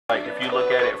Like, if you look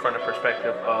at it from the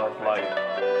perspective of, like,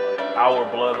 our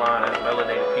bloodline as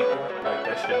melanated people, like,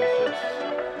 that shit is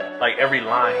just, like, every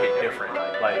line hit different.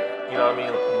 Like, you know what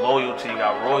I mean? Loyalty,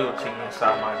 got royalty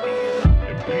inside my DNA.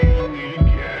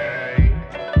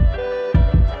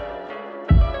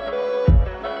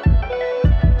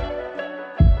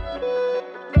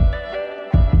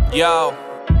 Yo,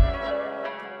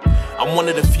 I'm one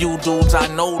of the few dudes I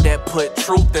know that put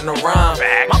truth in the rhyme.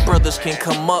 My brothers can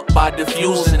come up by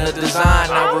diffusing the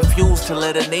design. I refuse to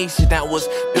let a nation that was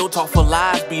built off of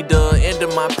lies be the end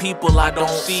of my people. I don't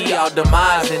see our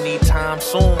demise anytime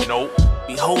soon. Nope.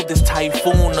 Behold this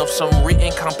typhoon of some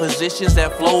written compositions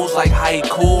that flows like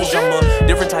haikus. I'm a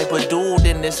different type of dude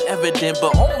and it's evident,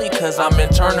 but only cause I'm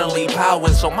internally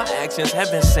powered, so my actions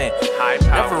heaven sent.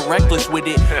 Never reckless with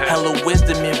it, hella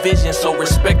wisdom and vision, so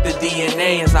respect the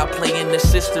DNA as I play in the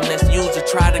system that's used to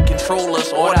try to control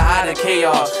us or to hide the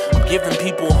chaos. I'm giving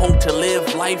people hope to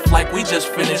live life like we just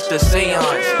finished the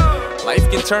seance. Life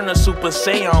can turn a Super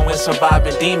Saiyan when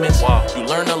surviving demons. You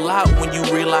learn a lot when you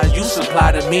realize you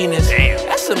supply the meanings.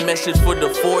 That's a message for the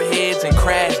foreheads and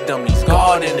crash dummies.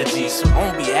 God energy, so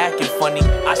don't be acting funny.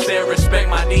 I said respect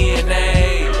my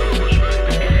DNA.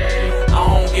 I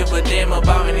don't give a damn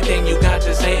about anything you got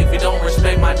to say if you don't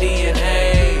respect my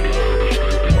DNA.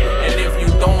 And if you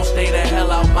don't, stay the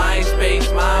hell out my space,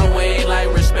 my way,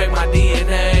 like respect my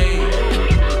DNA.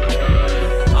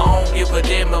 I don't give a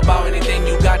damn about anything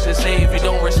you got to say if you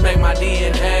don't respect my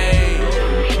DNA.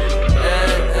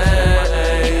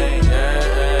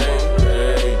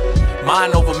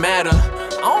 Mind over matter.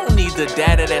 I don't need the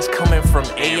data that's coming from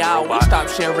AI. We stop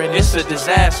sharing, it's a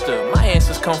disaster. My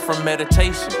answers come from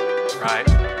meditation. Right.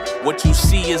 What you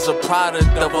see is a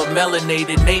product of a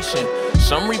melanated nation.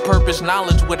 Some repurpose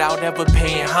knowledge without ever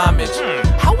paying homage.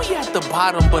 How we at the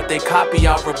bottom but they copy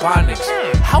our robotics?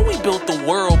 How we built the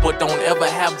world but don't ever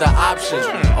have the options?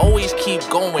 Always keep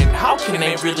going, how can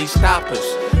they really stop us?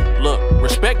 Look,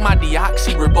 respect my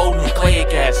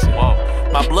deoxyribonucleic acid.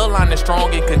 My bloodline is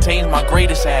strong and contains my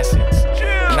greatest assets.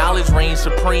 Knowledge reigns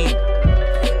supreme.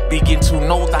 Begin to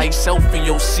know thyself and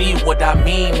you'll see what I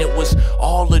mean. It was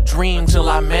all a dream till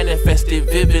I manifested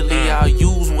vividly. I'll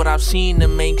use what I've seen to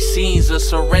make scenes of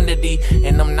serenity.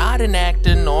 And I'm not an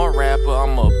actor nor a rapper.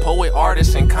 I'm a poet,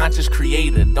 artist, and conscious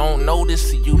creator. Don't notice,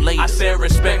 see you later. I said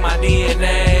respect my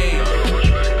DNA.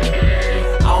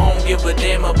 I don't give a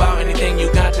damn about anything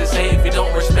you got to say if you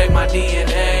don't respect my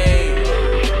DNA.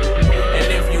 And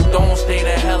if you don't, stay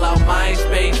the hell out my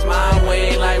space, my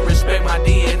way, like respect my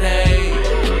DNA.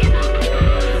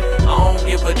 I don't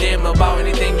give a damn about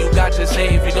anything you got to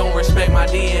say if you don't respect my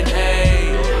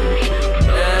DNA. You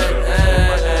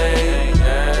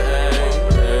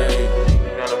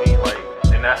know what I mean? Like,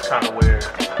 and that's kind of where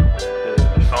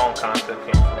the song concept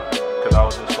came from. Cause I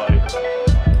was just like,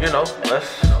 you know,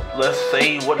 let's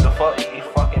say what the fuck you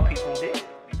fucking